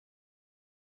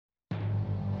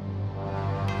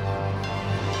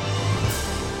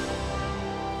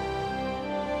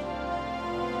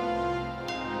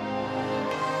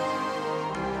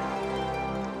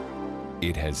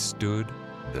It has stood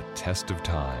the test of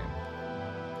time.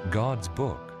 God's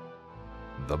book,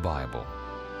 the Bible,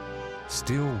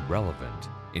 still relevant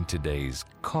in today's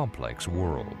complex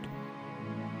world.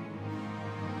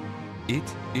 It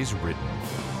is written,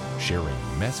 sharing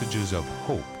messages of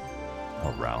hope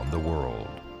around the world.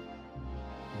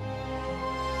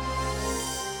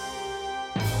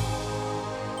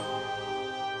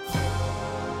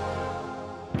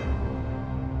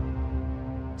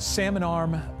 Salmon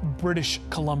Arm, British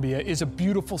Columbia is a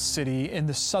beautiful city in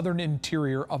the southern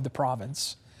interior of the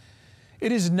province.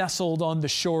 It is nestled on the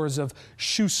shores of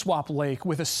Shuswap Lake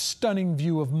with a stunning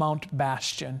view of Mount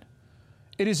Bastion.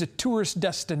 It is a tourist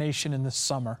destination in the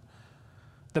summer.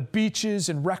 The beaches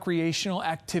and recreational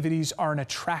activities are an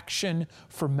attraction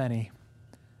for many.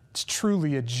 It's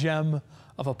truly a gem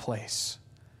of a place.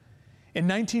 In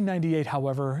 1998,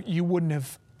 however, you wouldn't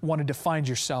have wanted to find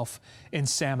yourself in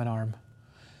Salmon Arm.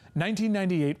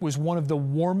 1998 was one of the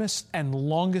warmest and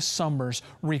longest summers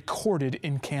recorded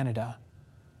in Canada.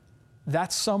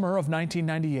 That summer of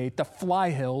 1998, the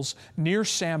fly hills near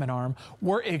Salmon Arm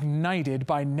were ignited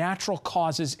by natural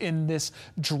causes in this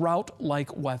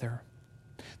drought-like weather.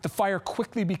 The fire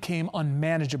quickly became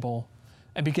unmanageable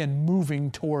and began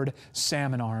moving toward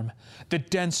Salmon Arm. The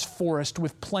dense forest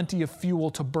with plenty of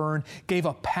fuel to burn gave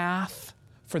a path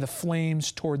for the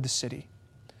flames toward the city.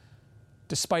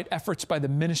 Despite efforts by the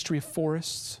Ministry of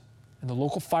Forests and the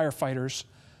local firefighters,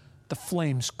 the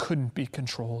flames couldn't be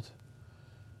controlled.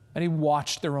 Many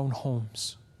watched their own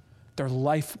homes, their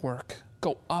life work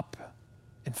go up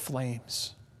in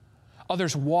flames.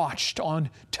 Others watched on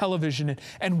television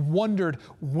and wondered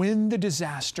when the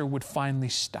disaster would finally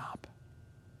stop.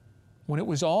 When it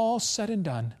was all said and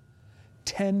done,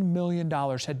 $10 million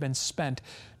had been spent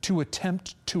to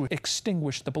attempt to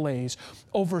extinguish the blaze.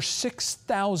 Over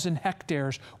 6,000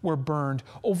 hectares were burned,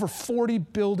 over 40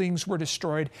 buildings were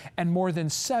destroyed, and more than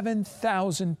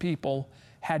 7,000 people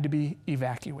had to be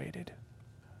evacuated.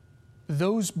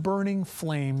 Those burning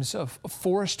flames of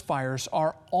forest fires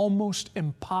are almost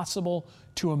impossible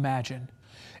to imagine.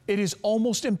 It is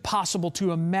almost impossible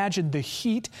to imagine the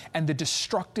heat and the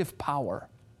destructive power.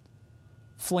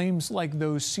 Flames like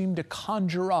those seem to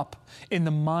conjure up in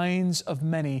the minds of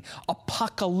many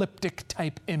apocalyptic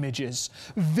type images,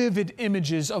 vivid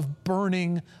images of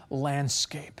burning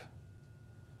landscape.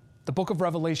 The book of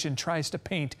Revelation tries to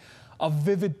paint a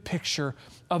vivid picture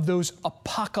of those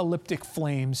apocalyptic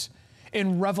flames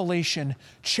in Revelation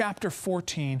chapter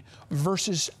 14,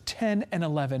 verses 10 and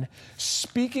 11,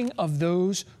 speaking of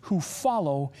those who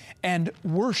follow and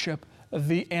worship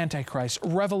the Antichrist.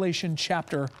 Revelation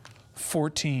chapter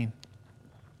 14.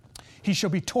 He shall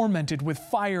be tormented with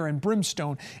fire and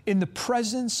brimstone in the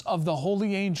presence of the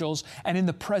holy angels and in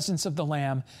the presence of the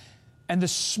Lamb, and the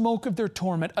smoke of their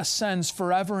torment ascends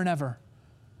forever and ever.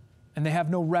 And they have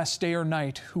no rest day or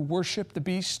night who worship the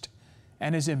beast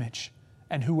and his image,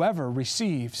 and whoever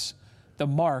receives the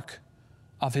mark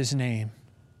of his name.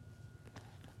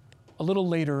 A little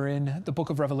later in the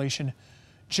book of Revelation,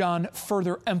 John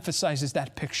further emphasizes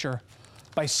that picture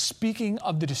by speaking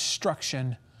of the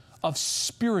destruction of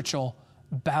spiritual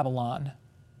Babylon.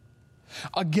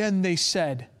 Again they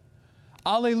said,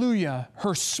 Alleluia,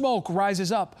 her smoke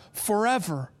rises up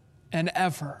forever and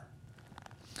ever.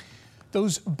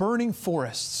 Those burning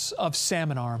forests of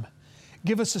Salmon Arm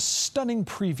give us a stunning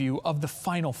preview of the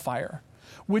final fire,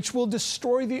 which will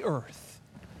destroy the earth.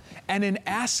 And in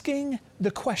asking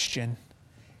the question,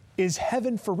 is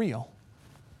heaven for real?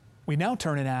 We now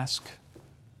turn and ask,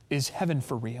 is heaven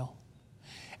for real?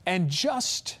 And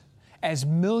just as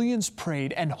millions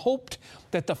prayed and hoped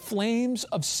that the flames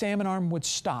of Salmon Arm would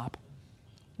stop,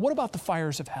 what about the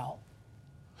fires of hell?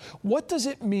 What does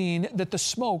it mean that the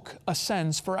smoke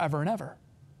ascends forever and ever?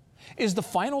 Is the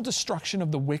final destruction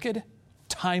of the wicked,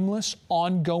 timeless,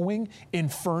 ongoing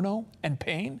inferno and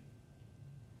pain?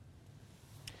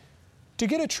 To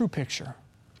get a true picture,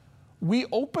 we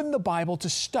open the Bible to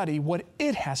study what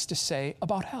it has to say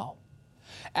about hell.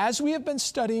 As we have been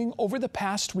studying over the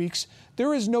past weeks,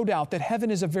 there is no doubt that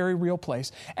heaven is a very real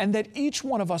place and that each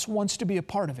one of us wants to be a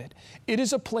part of it. It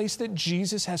is a place that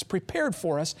Jesus has prepared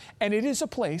for us, and it is a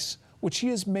place which He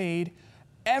has made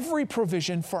every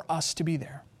provision for us to be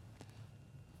there.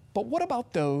 But what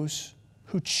about those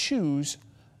who choose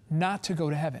not to go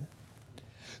to heaven?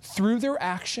 Through their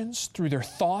actions, through their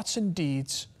thoughts and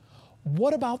deeds,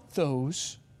 what about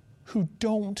those who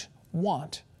don't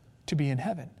want to be in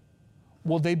heaven?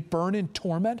 Will they burn in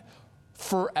torment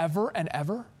forever and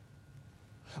ever?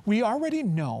 We already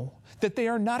know that they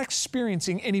are not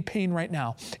experiencing any pain right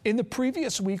now. In the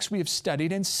previous weeks, we have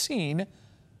studied and seen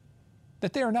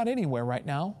that they are not anywhere right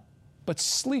now, but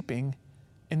sleeping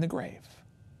in the grave.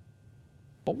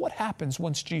 But what happens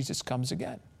once Jesus comes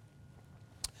again?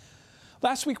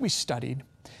 Last week we studied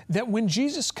that when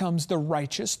Jesus comes, the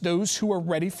righteous, those who are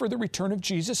ready for the return of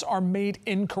Jesus, are made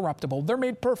incorruptible. They're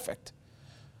made perfect.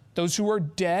 Those who are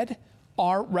dead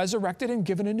are resurrected and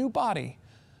given a new body.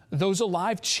 Those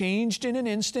alive changed in an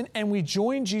instant, and we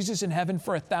join Jesus in heaven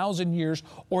for 1,000 years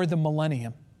or the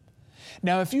millennium.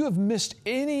 Now, if you have missed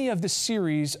any of the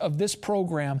series of this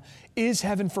program, Is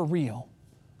Heaven for Real?,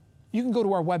 you can go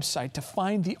to our website to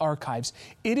find the archives.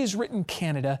 It is written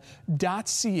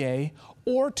Canada.ca,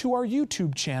 or to our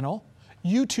YouTube channel,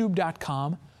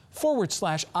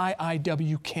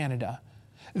 youtube.com/IIW Canada.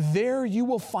 There you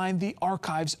will find the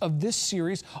archives of this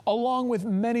series, along with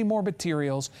many more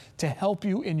materials to help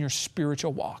you in your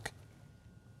spiritual walk.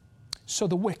 So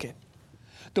the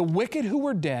wicked who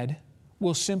were dead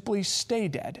will simply stay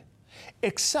dead,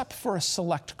 except for a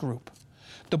select group.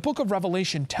 The book of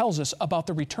Revelation tells us about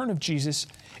the return of Jesus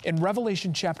in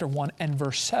Revelation chapter 1 and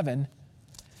verse 7,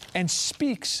 and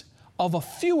speaks of a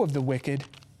few of the wicked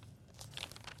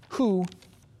who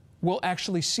will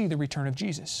actually see the return of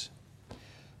Jesus.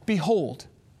 Behold,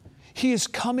 he is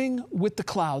coming with the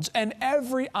clouds, and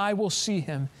every eye will see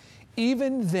him,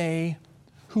 even they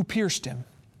who pierced him.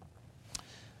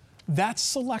 That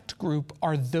select group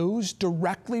are those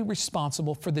directly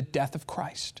responsible for the death of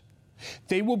Christ.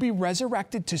 They will be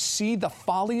resurrected to see the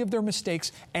folly of their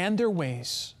mistakes and their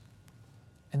ways.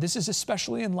 And this is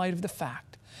especially in light of the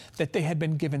fact that they had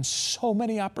been given so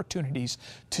many opportunities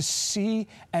to see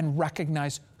and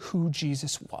recognize who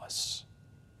Jesus was.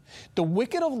 The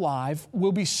wicked alive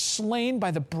will be slain by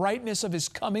the brightness of his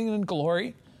coming in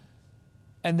glory,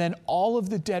 and then all of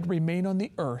the dead remain on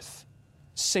the earth.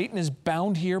 Satan is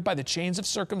bound here by the chains of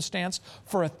circumstance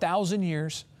for 1,000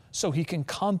 years so he can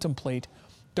contemplate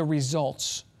the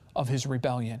results of his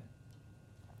rebellion.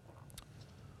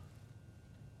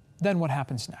 Then what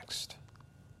happens next?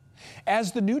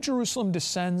 As the New Jerusalem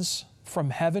descends from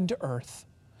heaven to earth,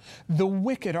 the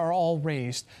wicked are all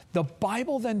raised. The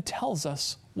Bible then tells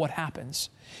us what happens.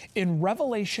 In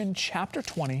Revelation chapter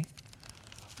 20,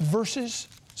 verses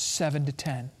 7 to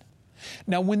 10.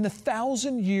 Now, when the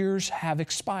 1,000 years have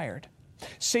expired,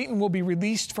 Satan will be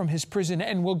released from his prison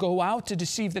and will go out to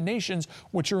deceive the nations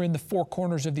which are in the four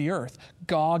corners of the earth,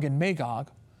 Gog and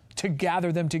Magog, to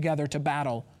gather them together to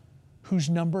battle, whose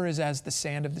number is as the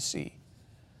sand of the sea.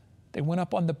 They went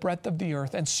up on the breadth of the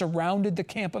earth and surrounded the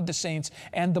camp of the saints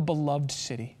and the beloved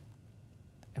city.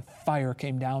 And fire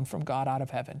came down from God out of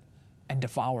heaven and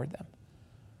devoured them.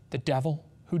 The devil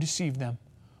who deceived them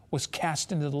was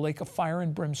cast into the lake of fire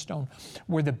and brimstone,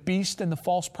 where the beast and the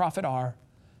false prophet are,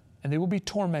 and they will be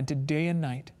tormented day and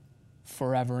night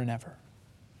forever and ever.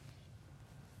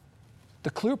 The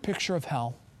clear picture of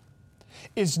hell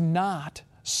is not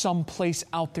some place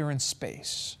out there in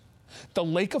space. The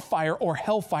lake of fire or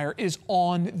hellfire is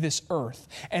on this earth,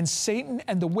 and Satan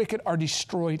and the wicked are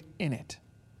destroyed in it.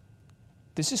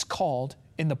 This is called,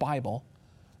 in the Bible,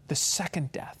 the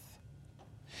second death.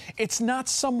 It's not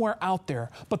somewhere out there,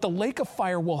 but the lake of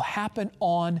fire will happen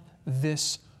on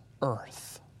this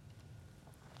earth.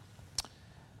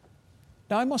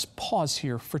 Now I must pause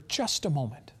here for just a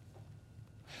moment.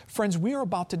 Friends, we are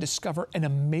about to discover an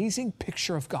amazing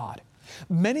picture of God.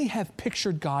 Many have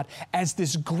pictured God as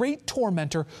this great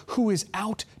tormentor who is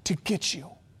out to get you.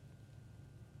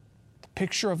 The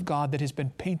picture of God that has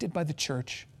been painted by the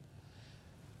church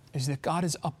is that God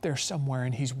is up there somewhere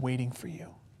and He's waiting for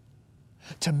you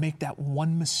to make that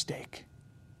one mistake,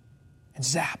 and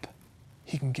zap,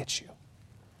 He can get you.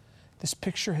 This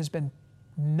picture has been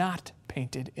not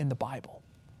painted in the Bible,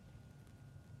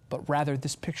 but rather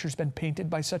this picture has been painted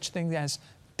by such things as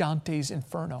Dante's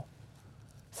Inferno,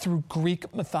 through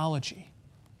Greek mythology,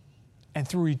 and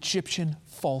through Egyptian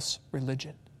false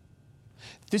religion.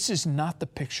 This is not the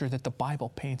picture that the Bible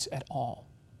paints at all.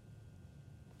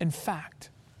 In fact,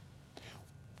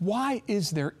 why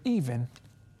is there even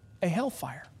a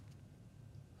hellfire?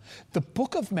 The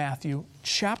book of Matthew,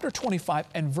 chapter 25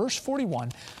 and verse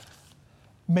 41,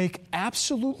 make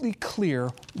absolutely clear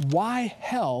why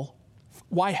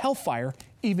hellfire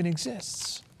even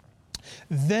exists.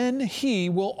 Then He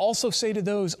will also say to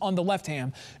those on the left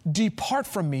hand, "Depart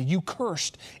from me, you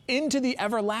cursed, into the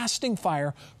everlasting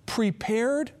fire,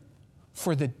 prepared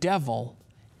for the devil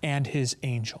and his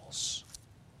angels."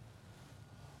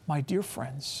 My dear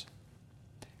friends,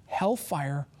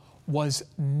 hellfire was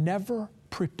never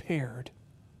prepared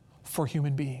for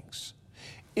human beings.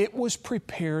 It was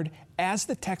prepared, as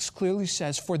the text clearly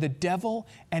says, for the devil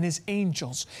and his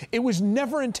angels. It was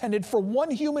never intended for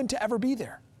one human to ever be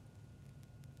there.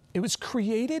 It was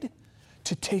created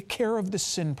to take care of the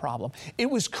sin problem. It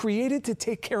was created to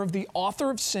take care of the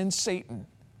author of sin, Satan.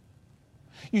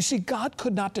 You see, God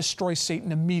could not destroy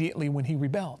Satan immediately when he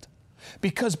rebelled,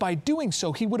 because by doing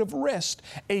so, he would have risked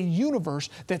a universe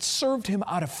that served him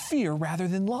out of fear rather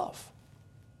than love.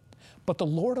 But the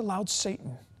Lord allowed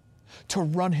Satan to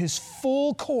run his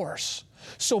full course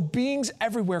so beings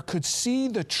everywhere could see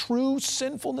the true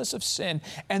sinfulness of sin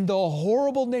and the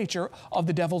horrible nature of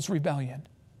the devil's rebellion.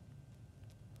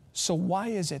 So why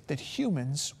is it that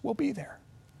humans will be there?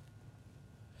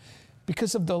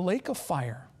 Because of the lake of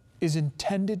fire is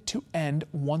intended to end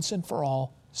once and for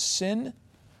all sin,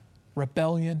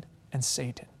 rebellion, and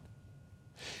Satan.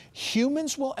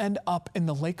 Humans will end up in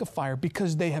the lake of fire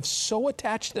because they have so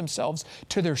attached themselves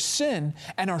to their sin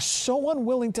and are so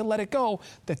unwilling to let it go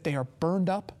that they are burned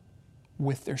up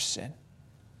with their sin.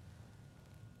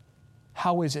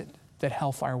 How is it that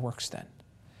hellfire works then?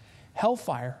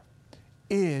 Hellfire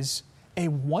is a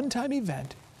one-time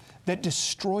event that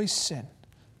destroys sin,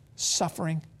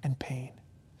 suffering, and pain.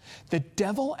 The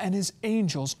devil and his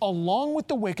angels, along with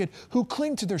the wicked who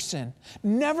cling to their sin,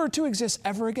 never to exist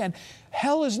ever again.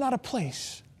 Hell is not a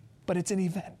place, but it's an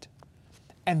event.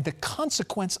 And the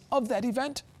consequence of that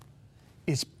event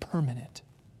is permanent.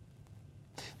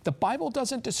 The Bible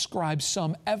doesn't describe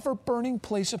some ever-burning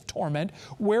place of torment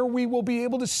where we will be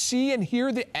able to see and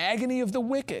hear the agony of the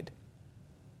wicked.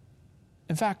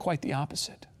 In fact, quite the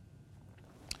opposite.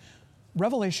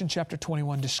 Revelation chapter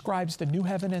 21 describes the new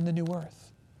heaven and the new earth.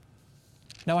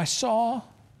 Now I saw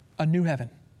a new heaven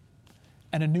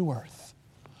and a new earth,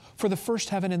 for the first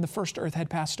heaven and the first earth had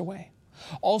passed away.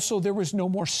 Also there was no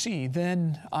more sea.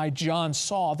 Then I, John,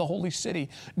 saw the holy city,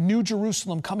 New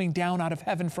Jerusalem, coming down out of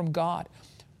heaven from God,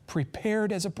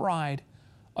 prepared as a bride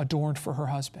adorned for her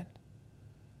husband.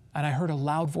 And I heard a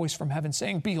loud voice from heaven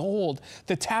saying, Behold,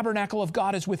 the tabernacle of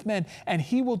God is with men, and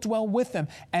he will dwell with them,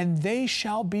 and they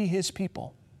shall be his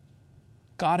people.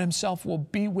 God himself will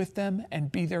be with them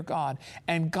and be their God,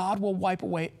 and God will wipe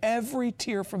away every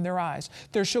tear from their eyes.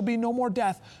 There shall be no more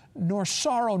death, nor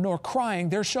sorrow, nor crying.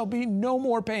 There shall be no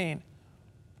more pain,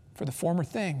 for the former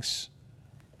things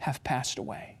have passed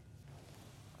away.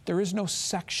 There is no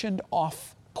sectioned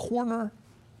off corner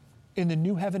in the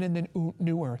new heaven and the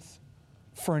new earth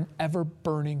for an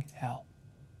ever-burning hell.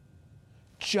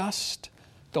 Just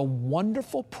the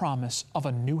wonderful promise of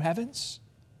a new heavens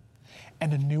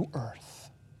and a new earth.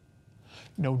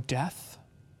 No death,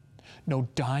 no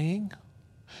dying,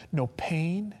 no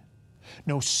pain,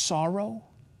 no sorrow,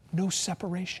 no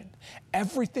separation.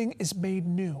 Everything is made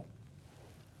new.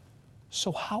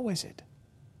 So how is it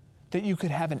that you could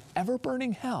have an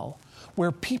ever-burning hell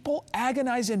where people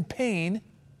agonize in pain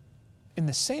in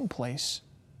the same place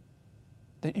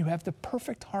that you have the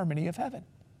perfect harmony of heaven?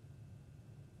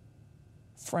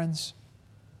 Friends,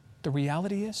 the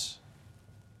reality is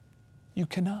you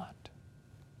cannot.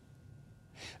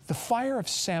 The fire of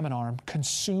Salmon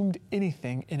consumed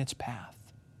anything in its path.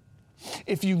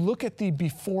 If you look at the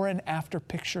before and after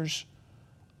pictures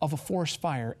of a forest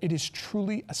fire, it is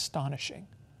truly astonishing.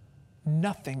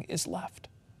 Nothing is left.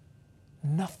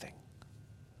 Nothing.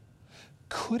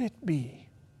 Could it be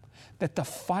that the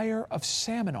fire of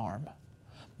Salmon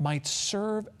might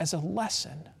serve as a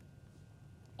lesson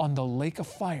on the lake of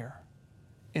fire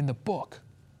in the book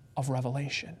of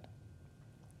Revelation?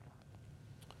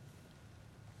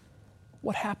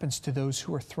 What happens to those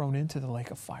who are thrown into the lake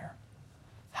of fire?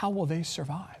 How will they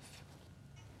survive?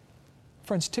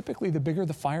 Friends, typically the bigger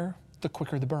the fire, the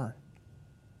quicker the burn.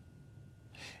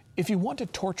 If you want to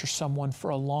torture someone for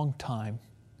a long time,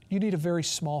 you need a very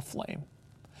small flame,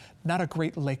 not a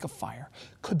great lake of fire.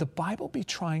 Could the Bible be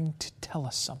trying to tell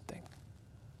us something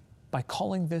by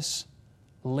calling this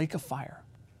lake of fire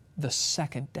the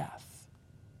second death?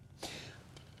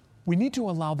 We need to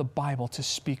allow the Bible to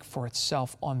speak for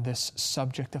itself on this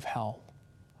subject of hell.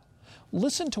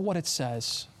 Listen to what it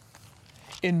says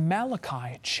in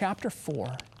Malachi chapter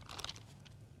 4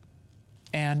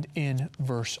 and in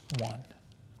verse 1.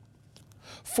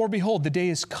 For behold, the day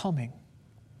is coming,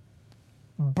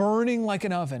 burning like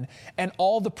an oven, and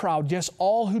all the proud, yes,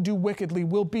 all who do wickedly,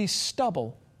 will be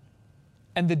stubble.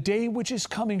 And the day which is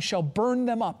coming shall burn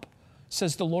them up,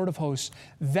 says the Lord of hosts,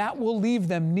 that will leave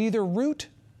them neither root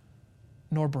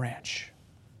nor branch.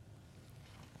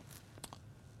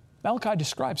 Malachi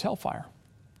describes hellfire.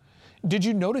 Did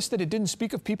you notice that it didn't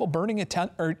speak of people burning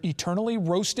eternally,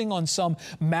 roasting on some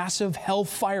massive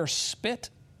hellfire spit?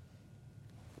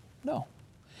 No.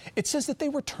 It says that they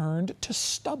were turned to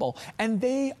stubble and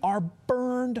they are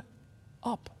burned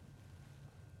up.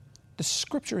 The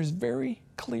scripture is very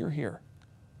clear here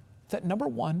that number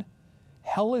one,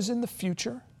 hell is in the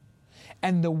future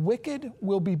and the wicked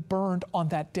will be burned on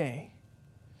that day.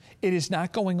 It is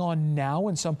not going on now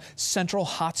in some central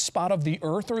hotspot of the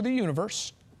earth or the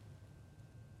universe.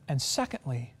 And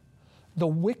secondly, the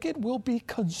wicked will be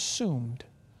consumed,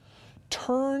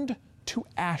 turned to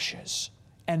ashes,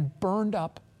 and burned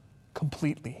up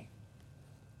completely.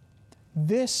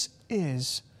 This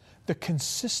is the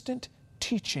consistent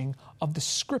teaching of the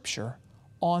Scripture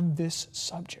on this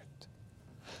subject.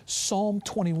 Psalm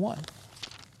 21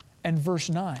 and verse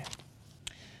 9.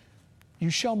 You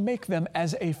shall make them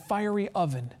as a fiery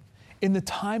oven in the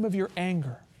time of your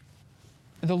anger.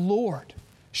 The Lord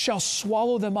shall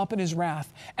swallow them up in his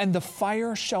wrath, and the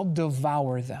fire shall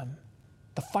devour them.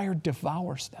 The fire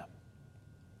devours them.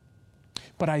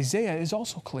 But Isaiah is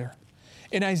also clear.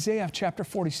 In Isaiah chapter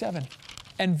 47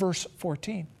 and verse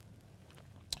 14.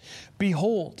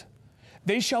 Behold,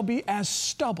 they shall be as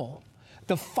stubble.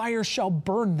 The fire shall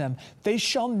burn them. They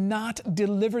shall not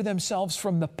deliver themselves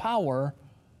from the power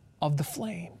of the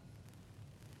flame.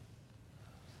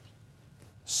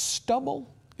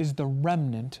 Stubble is the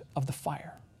remnant of the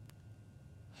fire.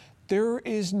 There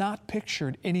is not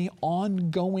pictured any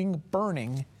ongoing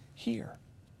burning here.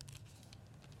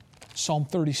 Psalm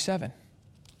 37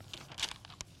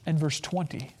 and verse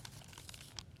 20.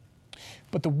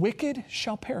 But the wicked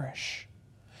shall perish,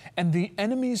 and the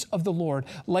enemies of the Lord,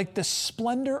 like the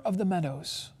splendor of the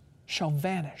meadows, shall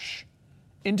vanish.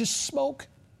 Into smoke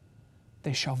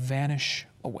they shall vanish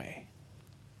away.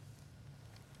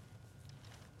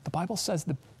 The Bible says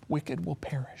the wicked will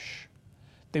perish.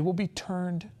 They will be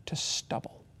turned to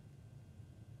stubble.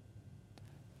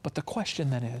 But the question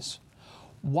then is,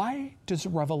 why does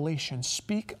Revelation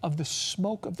speak of the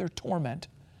smoke of their torment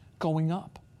going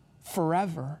up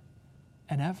forever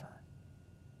and ever?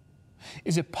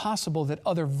 Is it possible that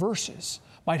other verses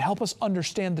might help us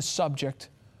understand the subject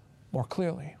more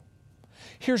clearly?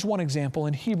 Here's one example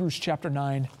in Hebrews chapter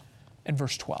 9 and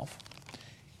verse 12.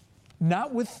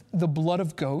 Not with the blood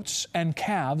of goats and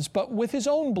calves, but with his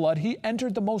own blood he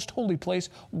entered the most holy place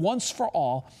once for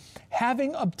all,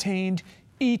 having obtained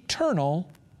eternal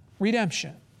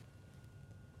redemption.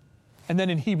 And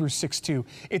then in Hebrews 6:2,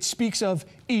 it speaks of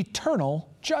eternal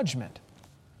judgment.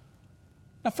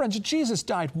 Now, friends, Jesus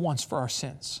died once for our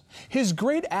sins. His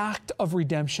great act of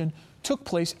redemption took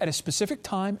place at a specific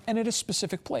time and at a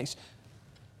specific place.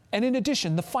 And in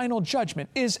addition, the final judgment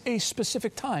is a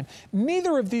specific time.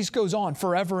 Neither of these goes on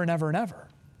forever and ever and ever.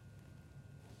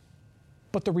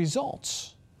 But the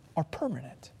results are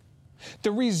permanent.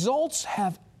 The results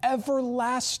have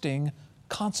everlasting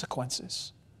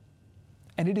consequences.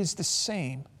 And it is the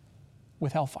same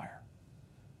with hellfire.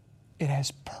 It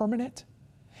has permanent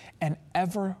and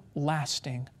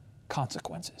everlasting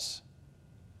consequences.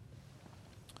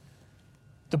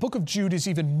 The book of Jude is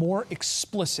even more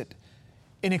explicit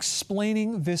in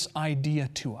explaining this idea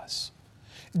to us.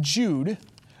 Jude,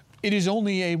 it is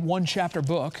only a one-chapter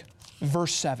book,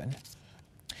 verse 7.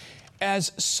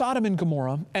 As Sodom and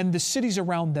Gomorrah and the cities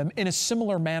around them in a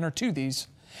similar manner to these,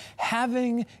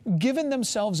 having given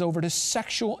themselves over to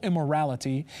sexual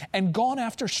immorality and gone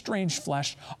after strange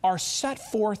flesh, are set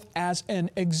forth as an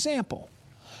example,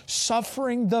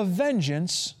 suffering the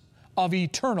vengeance of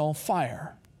eternal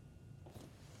fire.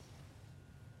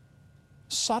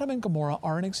 Sodom and Gomorrah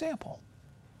are an example.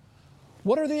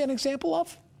 What are they an example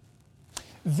of?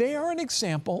 They are an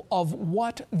example of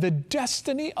what the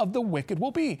destiny of the wicked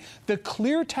will be. The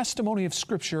clear testimony of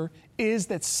Scripture is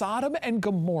that Sodom and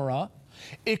Gomorrah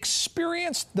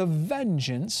experienced the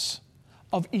vengeance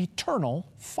of eternal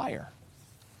fire.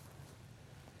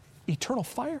 Eternal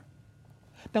fire?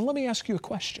 Now let me ask you a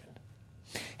question.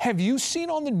 Have you seen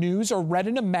on the news or read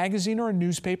in a magazine or a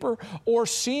newspaper or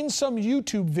seen some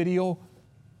YouTube video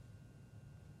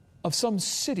of some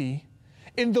city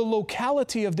in the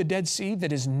locality of the Dead Sea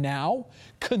that is now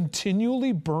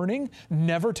continually burning,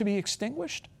 never to be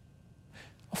extinguished?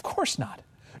 Of course not.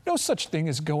 No such thing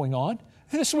is going on.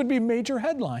 This would be major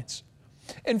headlines.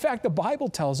 In fact, the Bible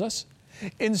tells us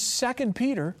in 2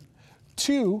 Peter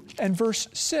 2 and verse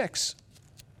 6,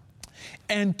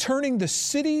 and turning the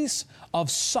cities of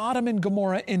Sodom and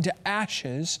Gomorrah into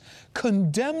ashes,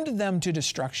 condemned them to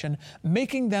destruction,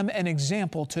 making them an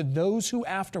example to those who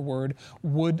afterward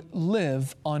would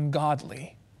live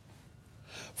ungodly.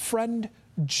 Friend,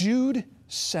 Jude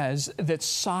says that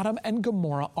Sodom and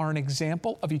Gomorrah are an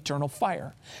example of eternal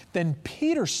fire. Then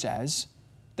Peter says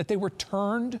that they were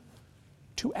turned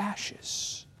to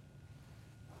ashes.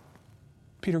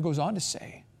 Peter goes on to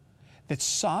say that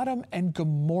Sodom and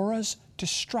Gomorrah's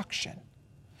destruction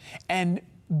and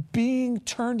being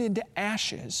turned into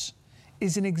ashes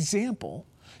is an example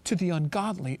to the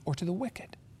ungodly or to the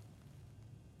wicked.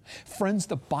 Friends,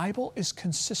 the Bible is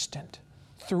consistent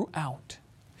throughout.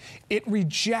 It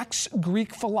rejects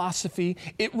Greek philosophy,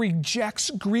 it rejects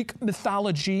Greek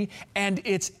mythology, and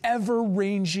its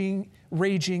ever-raging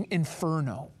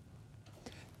inferno.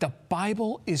 The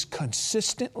Bible is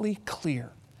consistently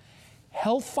clear.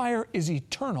 Hellfire is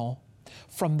eternal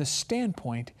from the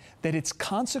standpoint that its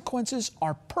consequences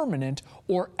are permanent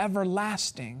or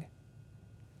everlasting,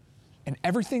 and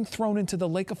everything thrown into the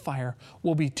lake of fire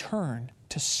will be turned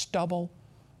to stubble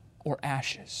or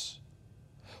ashes.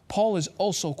 Paul is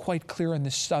also quite clear on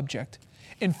this subject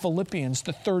in Philippians,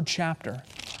 the 3rd chapter,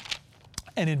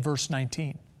 and in verse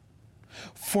 19.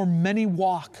 For many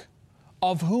walk,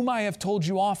 of whom I have told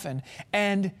you often,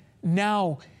 and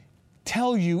now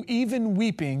tell you, even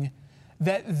weeping,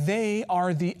 that they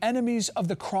are the enemies of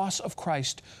the cross of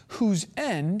Christ, whose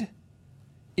end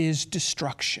is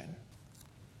destruction.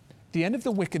 The end of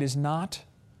the wicked is not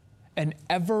an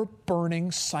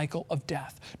ever-burning cycle of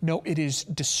death. No, it is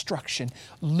destruction.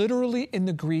 Literally in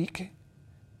the Greek,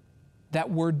 that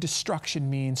word destruction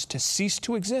means to cease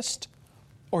to exist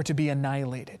or to be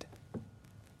annihilated.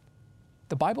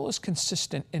 The Bible is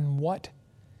consistent in what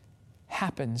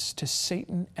happens to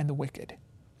Satan and the wicked.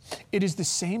 It is the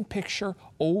same picture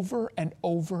over and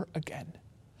over again.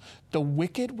 The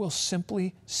wicked will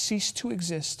simply cease to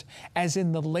exist, as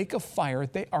in the lake of fire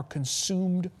they are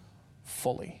consumed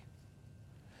fully.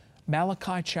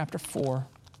 Malachi chapter 4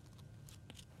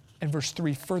 and verse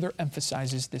 3 further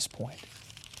emphasizes this point.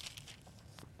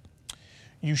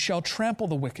 You shall trample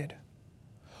the wicked,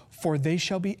 for they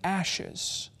shall be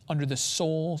ashes under the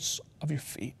soles of your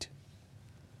feet.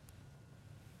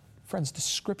 Friends, the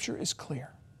scripture is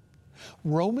clear.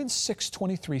 Romans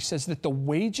 6:23 says that the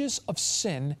wages of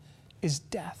sin is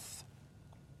death.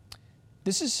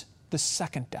 This is the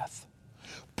second death,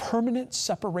 permanent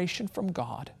separation from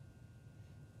God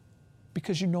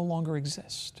because you no longer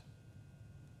exist.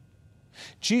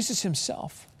 Jesus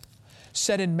himself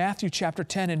said in Matthew chapter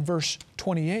 10 and verse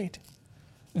 28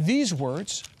 these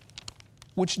words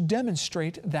which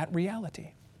demonstrate that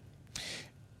reality.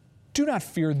 Do not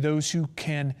fear those who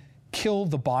can kill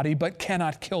the body but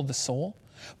cannot kill the soul,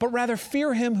 but rather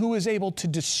fear him who is able to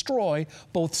destroy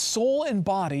both soul and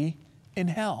body in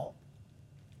hell.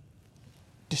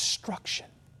 Destruction.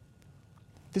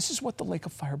 This is what the lake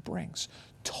of fire brings.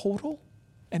 Total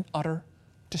and utter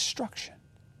destruction.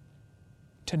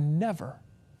 To never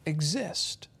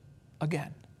exist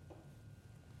again.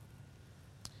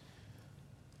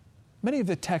 Many of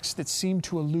the texts that seem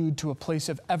to allude to a place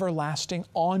of everlasting,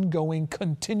 ongoing,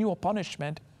 continual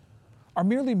punishment are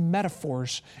merely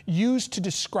metaphors used to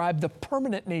describe the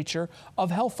permanent nature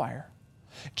of hellfire.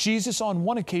 Jesus, on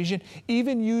one occasion,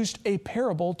 even used a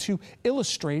parable to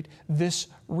illustrate this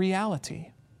reality.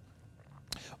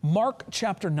 Mark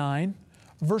chapter 9,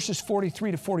 verses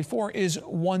 43 to 44 is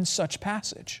one such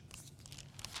passage.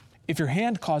 If your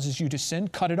hand causes you to sin,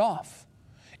 cut it off.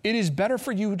 It is better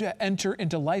for you to enter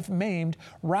into life maimed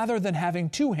rather than having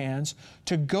two hands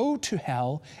to go to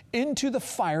hell into the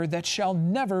fire that shall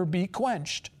never be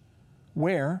quenched,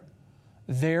 where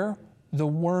there the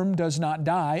worm does not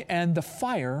die and the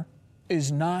fire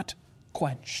is not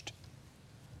quenched.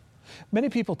 Many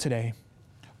people today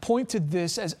point to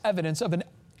this as evidence of an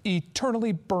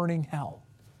eternally burning hell.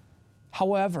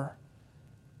 However,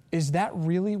 is that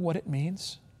really what it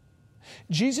means?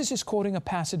 Jesus is quoting a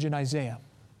passage in Isaiah.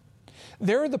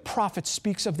 There the prophet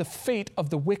speaks of the fate of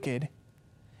the wicked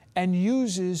and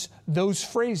uses those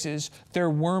phrases, their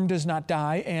worm does not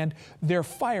die and their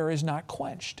fire is not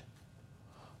quenched.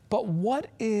 But what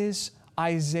is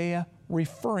Isaiah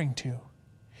referring to?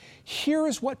 Here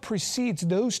is what precedes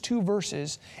those two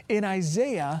verses in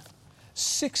Isaiah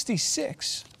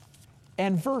 66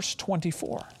 and verse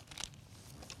 24.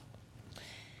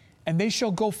 And they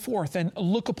shall go forth and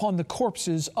look upon the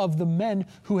corpses of the men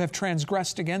who have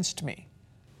transgressed against me.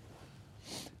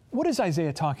 What is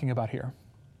Isaiah talking about here?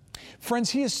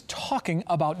 Friends, he is talking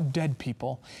about dead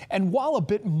people. And while a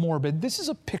bit morbid, this is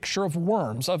a picture of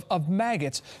worms, of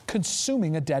maggots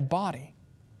consuming a dead body.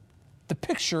 The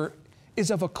picture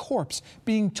is of a corpse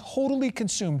being totally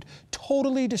consumed,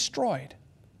 totally destroyed.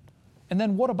 And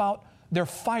then what about their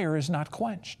fire is not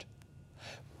quenched?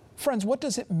 Friends, what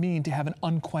does it mean to have an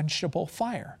unquenchable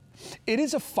fire? It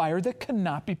is a fire that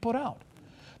cannot be put out.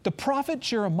 The prophet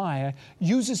Jeremiah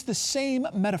uses the same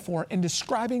metaphor in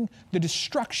describing the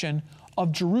destruction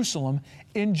of Jerusalem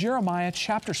in Jeremiah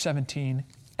chapter 17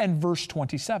 and verse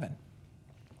 27.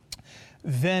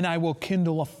 Then I will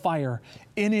kindle a fire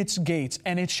in its gates,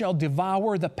 and it shall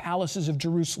devour the palaces of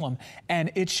Jerusalem,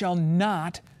 and it shall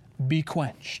not be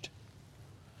quenched.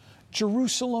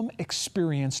 Jerusalem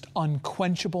experienced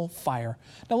unquenchable fire.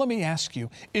 Now let me ask you,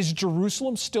 is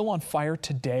Jerusalem still on fire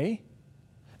today?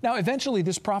 Now eventually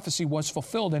this prophecy was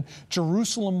fulfilled and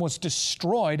Jerusalem was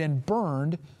destroyed and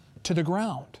burned to the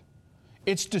ground.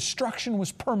 Its destruction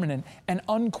was permanent and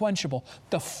unquenchable.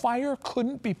 The fire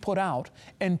couldn't be put out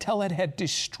until it had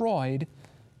destroyed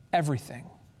everything.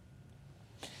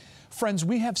 Friends,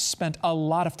 we have spent a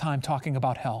lot of time talking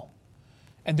about hell,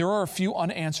 and there are a few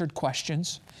unanswered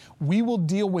questions. We will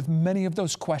deal with many of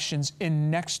those questions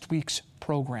in next week's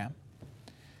program.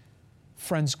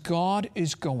 Friends, God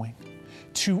is going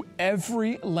to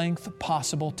every length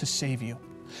possible to save you.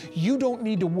 You don't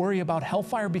need to worry about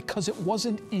hellfire because it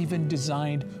wasn't even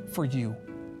designed for you.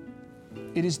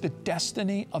 It is the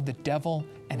destiny of the devil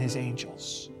and his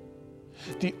angels.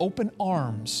 The open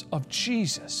arms of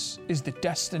Jesus is the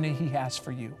destiny he has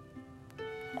for you.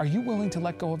 Are you willing to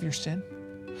let go of your sin?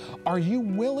 Are you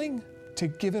willing to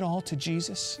give it all to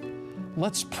Jesus?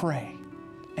 Let's pray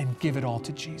and give it all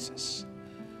to Jesus.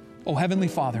 Oh, Heavenly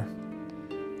Father,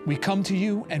 we come to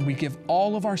you and we give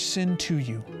all of our sin to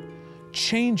you.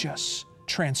 Change us,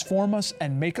 transform us,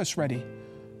 and make us ready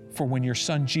for when your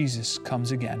Son Jesus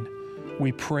comes again.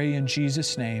 We pray in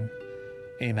Jesus' name.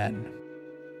 Amen.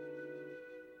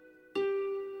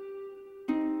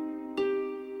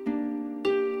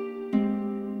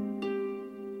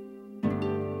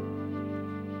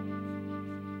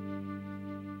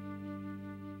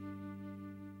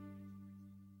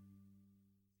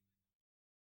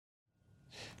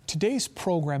 Today's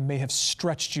program may have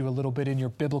stretched you a little bit in your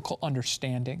biblical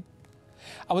understanding.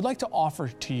 I would like to offer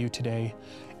to you today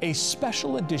a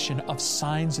special edition of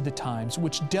Signs of the Times,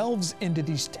 which delves into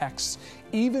these texts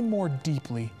even more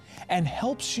deeply and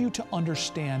helps you to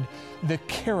understand the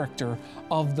character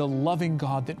of the loving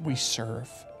God that we serve.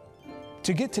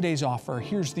 To get today's offer,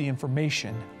 here's the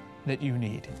information that you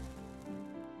need.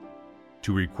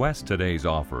 To request today's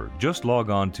offer, just log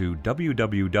on to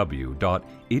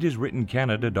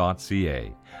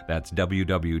www.itiswrittencanada.ca. That's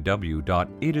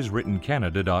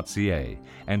www.itiswrittencanada.ca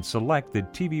and select the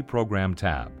TV program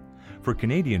tab. For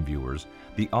Canadian viewers,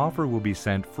 the offer will be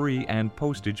sent free and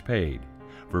postage paid.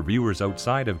 For viewers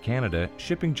outside of Canada,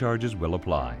 shipping charges will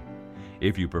apply.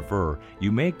 If you prefer,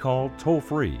 you may call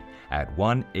toll-free at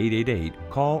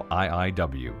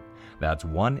 1-888-CALL-IIW. That's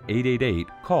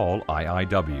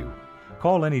 1-888-CALL-IIW.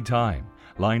 Call anytime.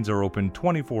 Lines are open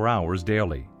 24 hours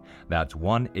daily. That's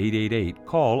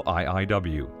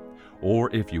 1-888-CALL-IIW.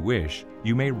 Or if you wish,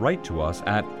 you may write to us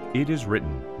at It Is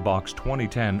Written, Box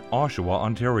 2010, Oshawa,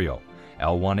 Ontario,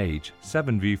 L1H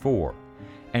 7V4.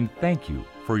 And thank you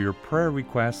for your prayer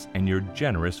requests and your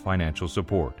generous financial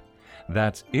support.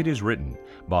 That's It Is Written,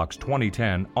 Box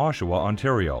 2010, Oshawa,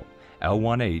 Ontario,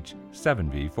 L1H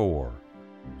 7V4.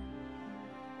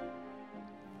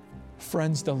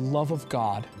 Friends, the love of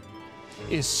God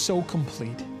is so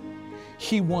complete.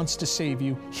 He wants to save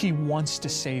you. He wants to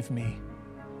save me.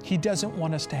 He doesn't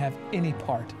want us to have any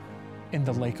part in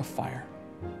the lake of fire.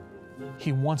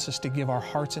 He wants us to give our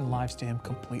hearts and lives to Him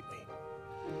completely.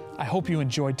 I hope you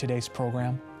enjoyed today's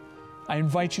program. I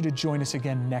invite you to join us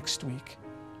again next week.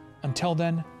 Until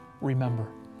then, remember,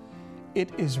 it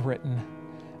is written,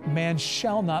 man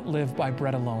shall not live by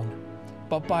bread alone,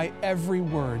 but by every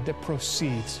word that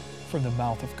proceeds from the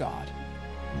mouth of God.